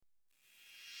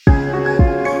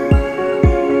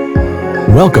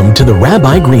Welcome to the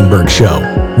Rabbi Greenberg Show,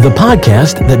 the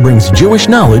podcast that brings Jewish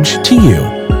knowledge to you.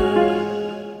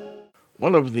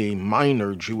 One of the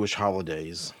minor Jewish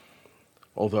holidays,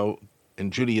 although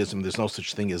in Judaism there's no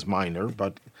such thing as minor,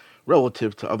 but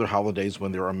relative to other holidays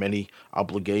when there are many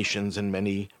obligations and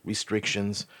many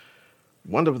restrictions,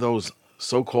 one of those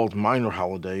so-called minor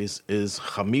holidays is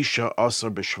Chamisha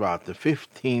Asar B'Shvat, the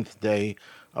 15th day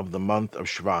of the month of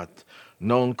Shvat,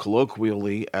 known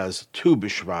colloquially as Tu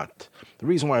B'Shvat. The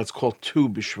reason why it's called Tu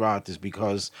B'Shvat is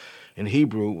because in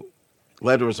Hebrew,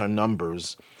 letters are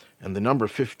numbers, and the number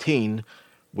 15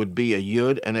 would be a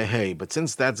Yud and a Hey. But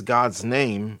since that's God's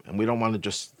name, and we don't want to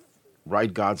just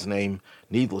write God's name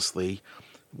needlessly,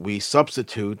 we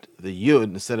substitute the Yud.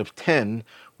 Instead of 10,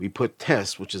 we put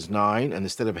Tes, which is 9, and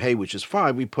instead of Hey, which is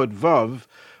 5, we put Vav,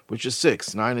 which is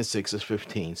 6. 9 and 6 is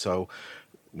 15. So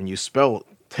when you spell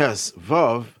Tes,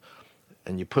 Vav,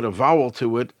 and you put a vowel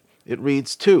to it, it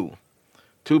reads Tu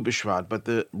B'Shvat. But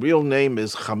the real name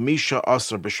is Chamisha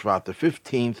Asar B'Shvat, the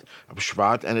 15th of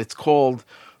Shvat, and it's called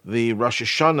the Rosh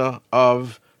Hashanah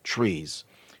of trees.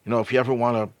 You know, if you ever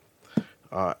want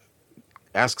to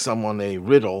ask someone a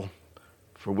riddle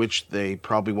for which they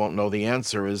probably won't know the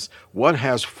answer, is what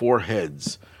has 4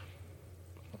 heads?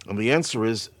 And the answer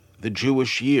is the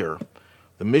Jewish year.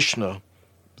 The Mishnah,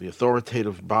 the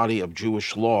authoritative body of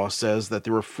Jewish law, says that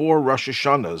there are 4 Rosh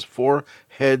Hashanahs, 4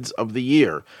 heads of the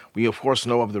year. We, of course,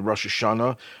 know of the Rosh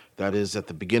Hashanah, that is at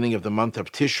the beginning of the month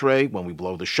of Tishrei, when we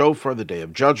blow the shofar, the day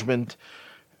of judgment.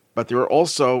 But there are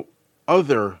also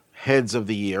other heads of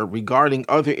the year regarding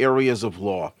other areas of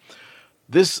law.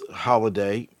 This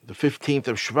holiday, the 15th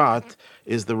of Shvat,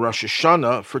 is the Rosh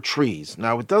Hashanah for trees.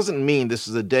 Now, it doesn't mean this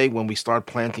is a day when we start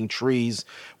planting trees,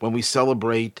 when we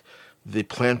celebrate the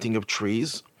planting of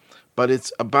trees, but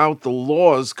it's about the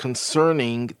laws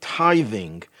concerning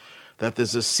tithing, that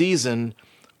there's a season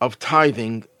of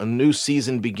tithing, a new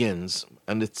season begins,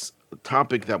 and it's a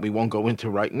topic that we won't go into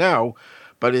right now,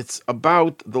 but it's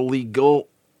about the legal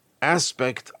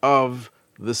aspect of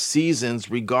the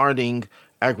seasons regarding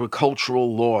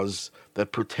agricultural laws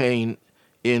that pertain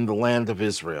in the land of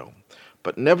Israel.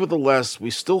 But nevertheless, we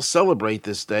still celebrate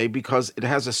this day because it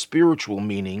has a spiritual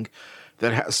meaning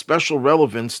that has special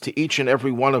relevance to each and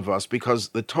every one of us, because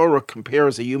the Torah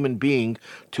compares a human being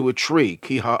to a tree.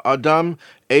 Ki ha'adam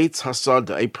eitz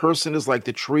hasada. A person is like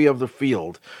the tree of the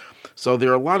field. So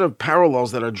there are a lot of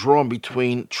parallels that are drawn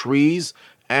between trees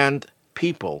and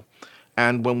people.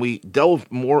 And when we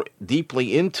delve more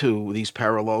deeply into these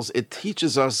parallels, it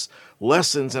teaches us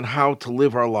lessons on how to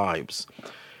live our lives.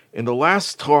 In the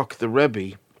last talk the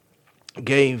Rebbe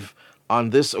gave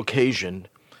on this occasion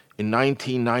in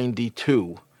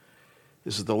 1992,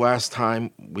 this is the last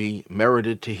time we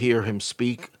merited to hear him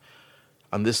speak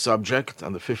on this subject,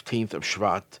 on the 15th of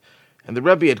Shvat. And the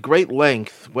Rebbe at great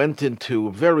length went into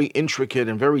a very intricate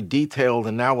and very detailed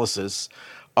analysis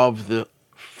of the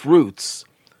fruits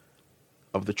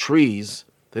of the trees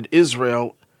that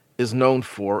Israel is known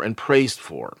for and praised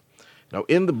for. Now,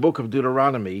 in the book of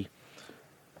Deuteronomy,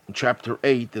 in chapter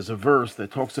 8, there's a verse that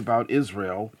talks about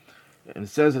Israel, and it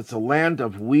says it's a land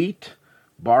of wheat,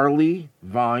 barley,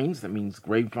 vines, that means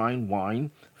grapevine, wine,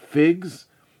 figs,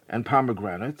 and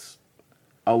pomegranates,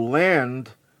 a land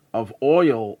of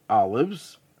oil,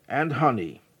 olives, and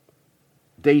honey,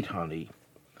 date honey.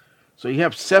 So you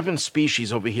have 7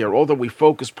 species over here, although we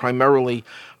focus primarily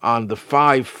on the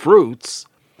 5 fruits,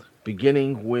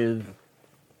 beginning with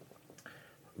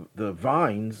the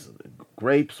vines,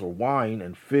 grapes or wine,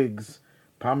 and figs,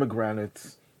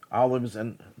 pomegranates, olives,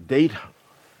 and date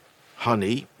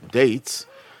honey, dates.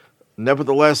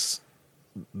 Nevertheless,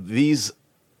 these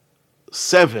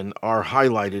 7 are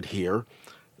highlighted here,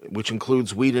 which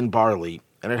includes wheat and barley.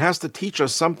 And it has to teach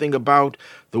us something about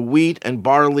the wheat and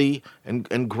barley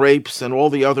and grapes and all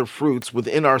the other fruits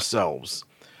within ourselves.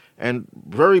 And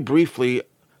very briefly,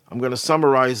 I'm going to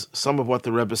summarize some of what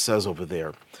the Rebbe says over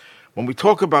there. When we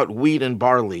talk about wheat and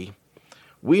barley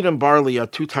are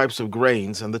 2 types of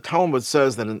grains, and the Talmud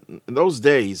says that in those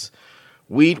days,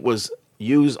 wheat was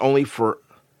used only for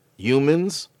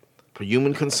humans, for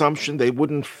human consumption. They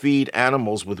wouldn't feed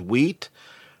animals with wheat.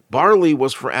 Barley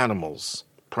was for animals,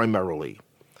 primarily.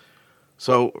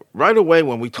 So right away,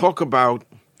 when we talk about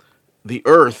the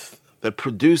earth that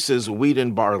produces wheat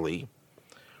and barley,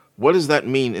 what does that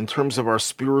mean in terms of our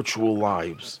spiritual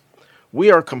lives? We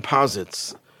are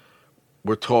composites,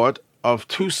 we're taught, of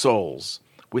 2 souls.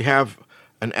 We have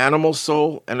an animal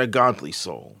soul and a godly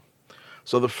soul.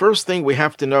 So the first thing we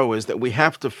have to know is that we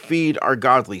have to feed our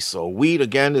godly soul. Wheat,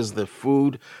 again, is the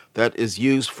food that is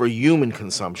used for human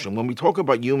consumption. When we talk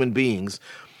about human beings,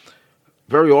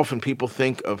 very often people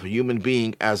think of a human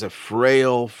being as a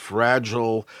frail,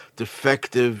 fragile,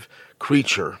 defective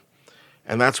creature.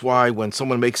 And that's why when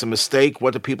someone makes a mistake,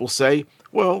 what do people say?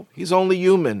 Well, he's only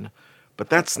human. But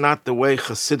that's not the way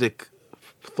Hasidic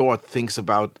thought thinks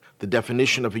about the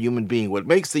definition of a human being. What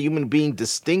makes the human being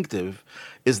distinctive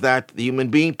is that the human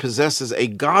being possesses a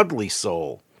godly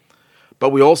soul, but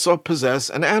we also possess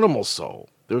an animal soul.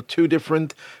 There are two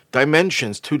different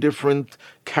dimensions, two different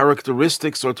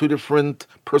characteristics, or two different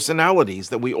personalities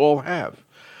that we all have.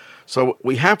 So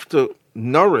we have to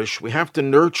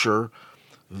nurture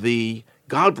the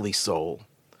godly soul.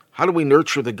 How do we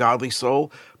nurture the godly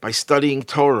soul? By studying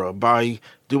Torah, by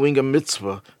doing a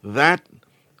mitzvah. That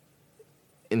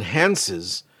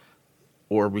enhances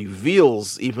or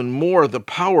reveals even more the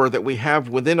power that we have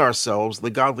within ourselves, the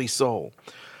godly soul.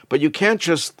 But you can't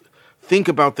just think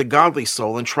about the godly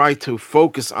soul and try to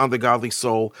focus on the godly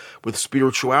soul with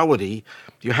spirituality.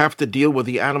 You have to deal with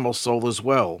the animal soul as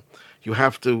well. You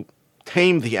have to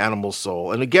tame the animal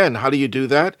soul. And again, how do you do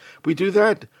that? We do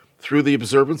that through the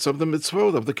observance of the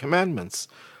mitzvot, of the commandments.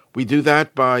 We do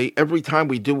that by every time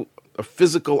we do a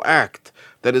physical act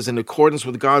that is in accordance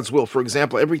with God's will. For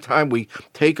example, every time we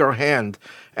take our hand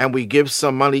and we give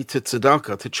some money to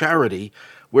tzedakah, to charity,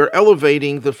 we're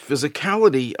elevating the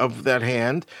physicality of that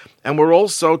hand, and we're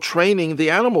also training the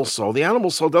animal soul. The animal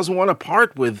soul doesn't want to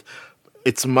part with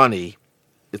its money.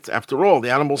 It's, after all,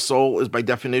 the animal soul is by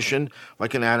definition,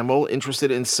 like an animal,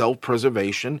 interested in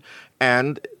self-preservation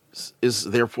and is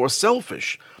therefore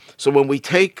selfish. So when we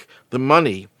take the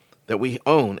money that we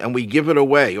own and we give it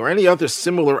away, or any other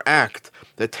similar act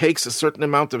that takes a certain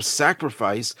amount of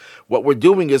sacrifice, what we're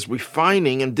doing is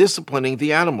refining and disciplining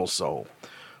the animal soul.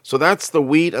 So that's the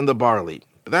wheat and the barley.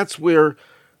 That's where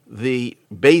the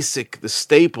basic, the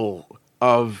staple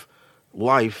of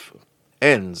life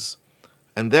ends.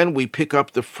 And then we pick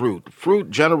up the fruit.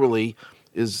 Fruit generally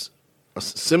is a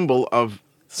symbol of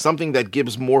something that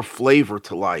gives more flavor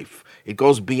to life. It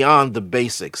goes beyond the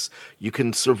basics. You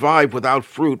can survive without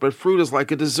fruit, but fruit is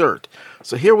like a dessert.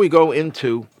 So here we go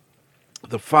into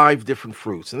the 5 different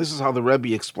fruits. And this is how the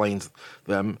Rebbe explains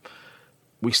them.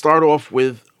 We start off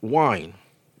with wine.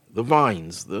 The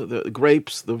vines, the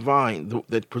grapes, the vine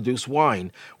that produce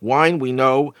wine. Wine, we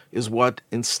know, is what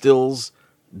instills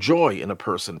joy in a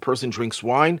person. A person drinks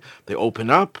wine, they open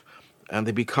up, and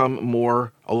they become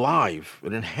more alive.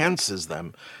 It enhances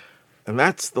them. And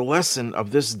that's the lesson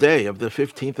of this day, of the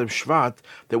 15th of Shvat,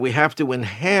 that we have to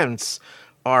enhance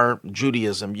our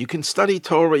Judaism. You can study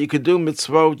Torah, you can do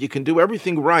mitzvot, you can do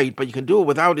everything right, but you can do it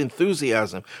without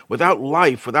enthusiasm, without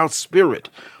life, without spirit.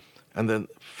 And the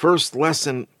first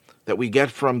lesson that we get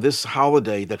from this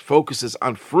holiday that focuses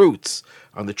on fruits,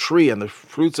 on the tree, and the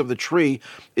fruits of the tree,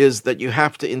 is that you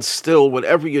have to instill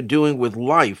whatever you're doing with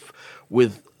life,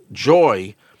 with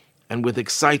joy, and with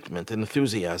excitement and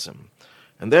enthusiasm.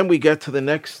 And then we get to the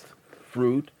next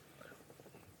fruit,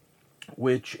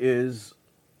 which is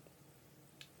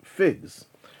figs.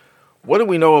 What do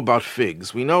we know about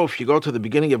figs? We know, if you go to the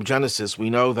beginning of Genesis, we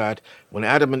know that when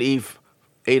Adam and Eve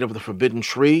ate of the forbidden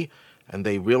tree, and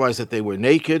they realized that they were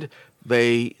naked,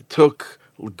 they took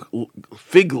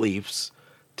fig leaves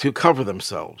to cover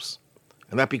themselves.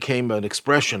 And that became an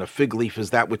expression. A fig leaf is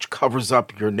that which covers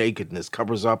up your nakedness,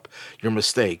 covers up your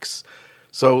mistakes.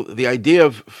 So the idea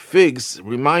of figs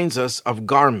reminds us of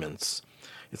garments.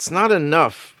 It's not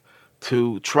enough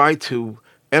to try to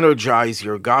energize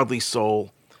your godly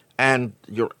soul and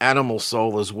your animal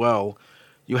soul as well.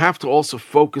 You have to also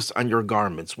focus on your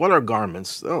garments. What are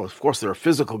garments? Oh, of course, there are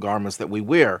physical garments that we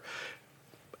wear,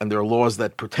 and there are laws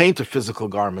that pertain to physical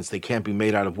garments. They can't be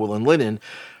made out of wool and linen.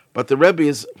 But the Rebbe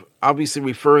is obviously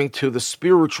referring to the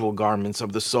spiritual garments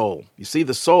of the soul. You see,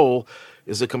 the soul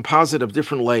is a composite of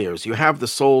different layers. You have the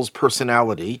soul's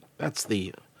personality. That's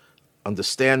the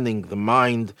understanding, the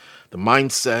mind, the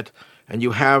mindset. And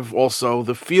you have also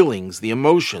the feelings, the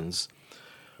emotions.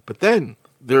 But then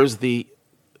there's the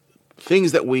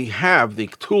things that we have, the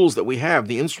tools that we have,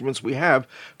 the instruments we have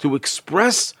to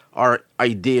express our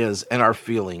ideas and our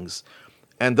feelings.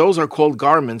 And those are called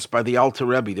garments by the Alter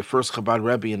Rebbe, the first Chabad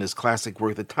Rebbe in his classic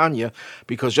work, the Tanya,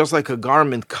 because just like a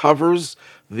garment covers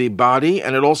the body,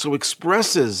 and it also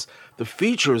expresses the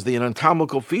features, the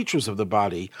anatomical features of the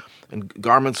body, and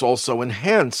garments also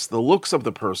enhance the looks of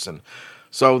the person.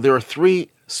 So there are 3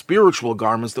 spiritual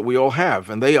garments that we all have,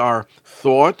 and they are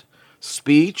thought,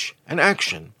 speech, and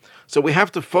action. So we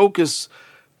have to focus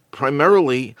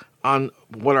primarily on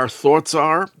what our thoughts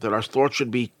are, that our thoughts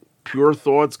should be pure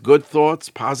thoughts, good thoughts,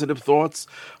 positive thoughts.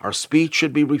 Our speech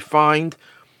should be refined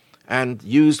and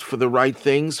used for the right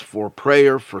things, for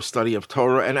prayer, for study of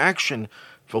Torah, and action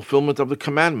fulfillment of the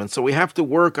commandments. So we have to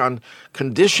work on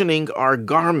conditioning our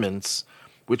garments,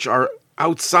 which are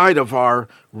outside of our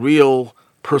real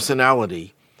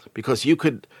personality, because you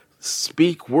could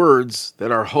speak words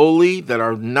that are holy, that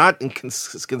are not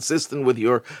consistent with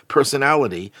your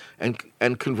personality,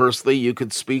 and conversely, you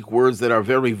could speak words that are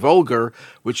very vulgar,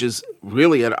 which is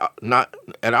really not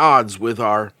at odds with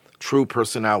our true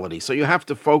personality. So you have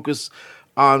to focus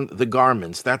on the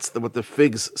garments. That's what the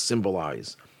figs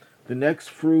symbolize. The next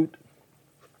fruit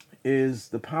is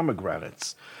the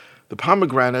pomegranates. The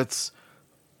pomegranates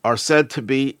are said to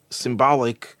be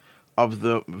symbolic of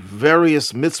the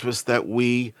various mitzvahs that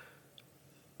we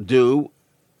do,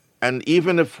 and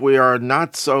even if we are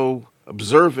not so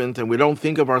observant and we don't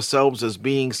think of ourselves as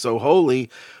being so holy,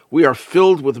 we are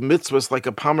filled with mitzvahs like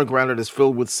a pomegranate is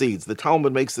filled with seeds. The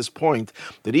Talmud makes this point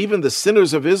that even the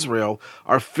sinners of Israel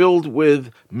are filled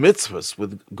with mitzvahs,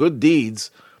 with good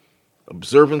deeds,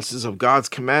 observances of God's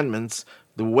commandments,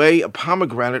 the way a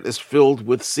pomegranate is filled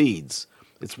with seeds.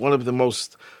 It's one of the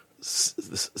most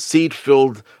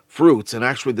seed-filled fruits, and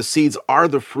actually the seeds are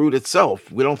the fruit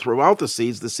itself. We don't throw out the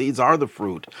seeds are the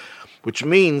fruit, which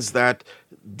means that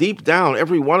deep down,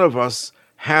 every one of us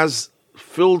has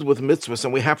filled with mitzvahs,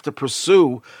 and we have to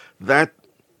pursue that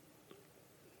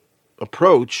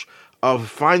approach of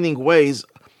finding ways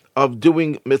of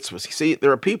doing mitzvahs. You see,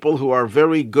 there are people who are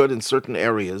very good in certain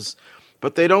areas,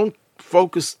 but they don't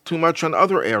focus too much on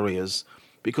other areas,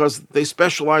 because they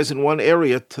specialize in one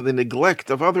area to the neglect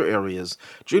of other areas.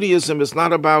 Judaism is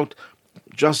not about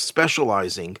just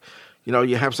specializing. You know,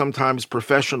 you have sometimes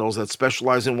professionals that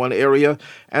specialize in one area,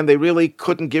 and they really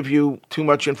couldn't give you too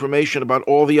much information about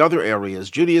all the other areas.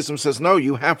 Judaism says, no,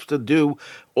 you have to do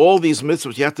all these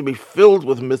mitzvahs. You have to be filled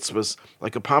with mitzvahs,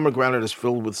 like a pomegranate is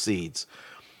filled with seeds.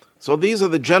 So these are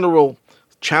the general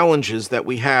challenges that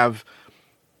we have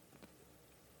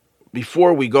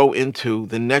before we go into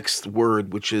the next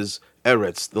word, which is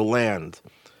Eretz, the land.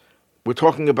 We're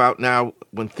talking about now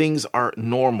when things are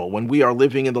normal, when we are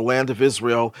living in the land of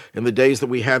Israel in the days that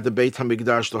we had the Beit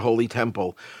HaMikdash, the Holy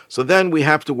Temple. So then we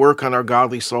have to work on our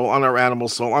godly soul, on our animal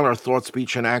soul, on our thought,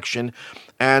 speech, and action,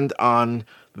 and on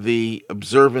the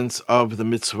observance of the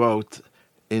mitzvot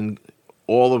in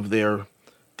all of their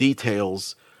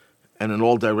details and in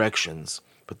all directions.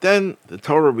 But then the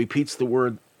Torah repeats the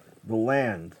word, the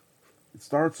land. It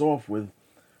starts off with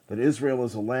that Israel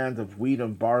is a land of wheat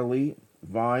and barley,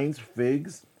 vines,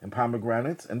 figs, and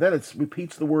pomegranates. And then it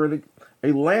repeats the word,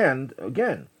 a land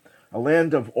again, a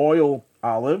land of oil,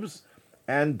 olives,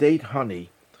 and date honey.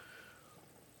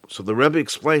 So the Rebbe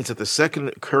explains that the second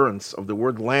occurrence of the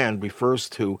word land refers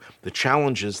to the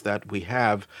challenges that we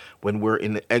have when we're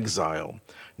in exile.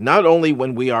 Not only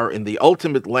when we are in the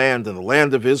ultimate land, in the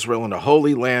land of Israel, in a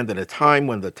holy land, in a time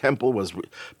when the temple was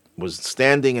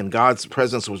standing and God's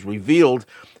presence was revealed,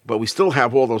 but we still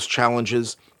have all those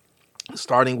challenges,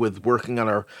 starting with working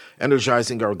on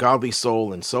energizing our godly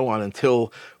soul and so on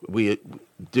until we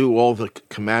do all the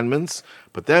commandments.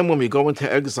 But then when we go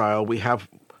into exile, we have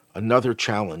another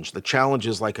challenge. The challenge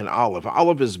is like an olive.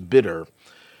 Olive is bitter.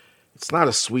 It's not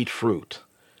a sweet fruit.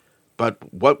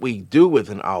 But what we do with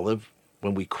an olive,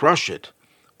 when we crush it,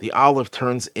 the olive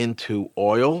turns into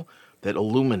oil that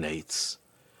illuminates.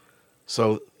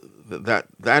 So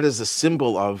that is a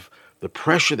symbol of the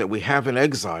pressure that we have in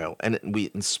exile. And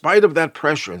in spite of that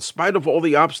pressure, in spite of all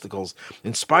the obstacles,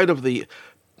 in spite of in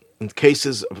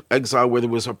cases of exile where there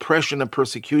was oppression and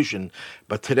persecution,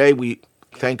 but today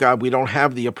thank God we don't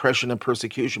have the oppression and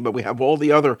persecution, but we have all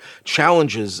the other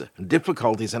challenges,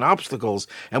 difficulties, and obstacles.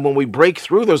 And when we break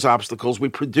through those obstacles, we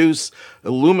produce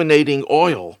illuminating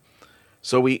oil.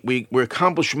 So we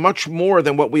accomplish much more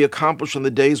than what we accomplished in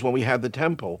the days when we had the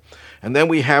temple. And then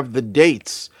we have the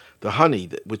dates, the honey,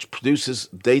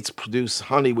 dates produce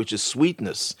honey, which is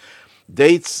sweetness.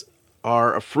 Dates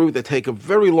are a fruit that take a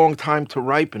very long time to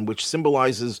ripen, which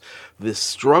symbolizes the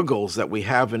struggles that we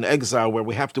have in exile, where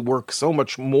we have to work so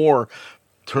much more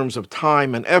in terms of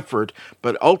time and effort,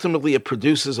 but ultimately it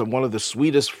produces one of the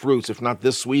sweetest fruits, if not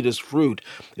the sweetest fruit.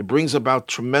 It brings about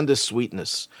tremendous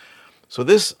sweetness. So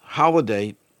this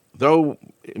holiday, though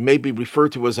it may be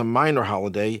referred to as a minor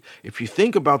holiday, if you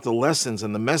think about the lessons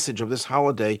and the message of this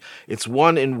holiday, it's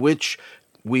one in which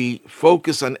we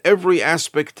focus on every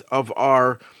aspect of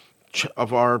our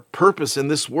purpose in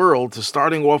this world, to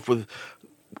starting off with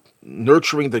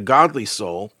nurturing the godly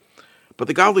soul. But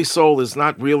the godly soul is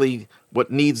not really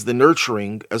what needs the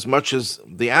nurturing as much as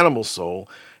the animal soul.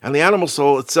 And the animal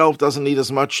soul itself doesn't need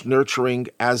as much nurturing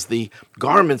as the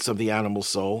garments of the animal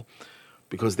soul,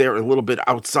 because they're a little bit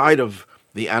outside of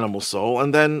the animal soul.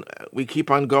 And then we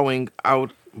keep on going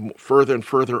out further and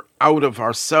further out of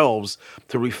ourselves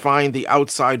to refine the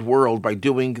outside world by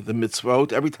doing the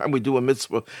mitzvot. Every time we do a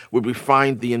mitzvah, we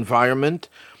refine the environment.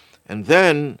 And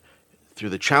then, through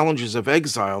the challenges of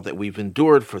exile that we've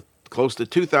endured for close to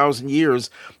 2,000 years,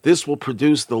 this will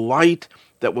produce the light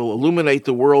that will illuminate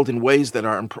the world in ways that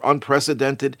are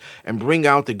unprecedented and bring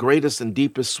out the greatest and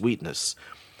deepest sweetness.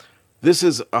 This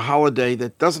is a holiday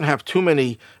that doesn't have too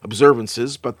many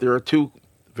observances, but there are two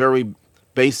very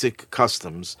basic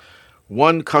customs.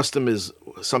 One custom is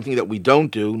something that we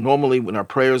don't do. Normally, in our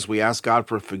prayers, we ask God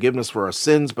for forgiveness for our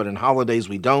sins, but in holidays,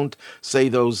 we don't say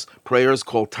those prayers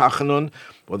called Tachanun.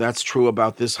 Well, that's true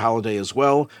about this holiday as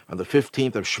well. On the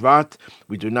 15th of Shvat,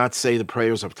 we do not say the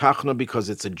prayers of Tachanun because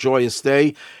it's a joyous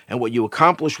day. And what you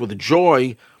accomplish with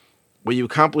joy, what you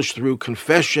accomplish through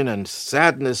confession and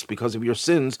sadness because of your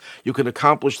sins, you can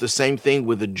accomplish the same thing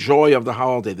with the joy of the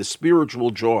holiday, the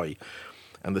spiritual joy.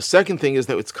 And the second thing is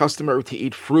that it's customary to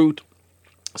eat fruit,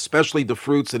 especially the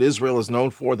fruits that Israel is known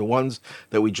for, the ones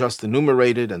that we just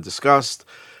enumerated and discussed.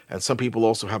 And some people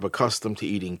also have a custom to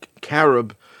eating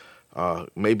carob,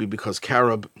 maybe because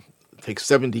carob takes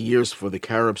 70 years for the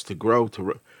carobs to grow,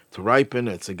 to ripen.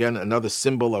 It's again another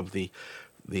symbol of the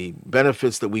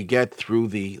benefits that we get through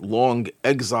the long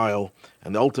exile,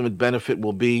 and the ultimate benefit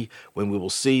will be when we will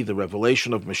see the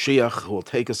revelation of Mashiach, who will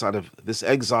take us out of this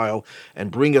exile and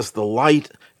bring us the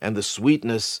light and the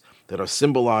sweetness that are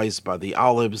symbolized by the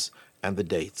olives and the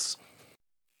dates.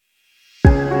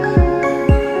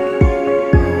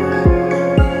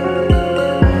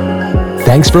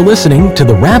 Thanks for listening to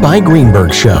The Rabbi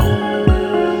Greenberg Show.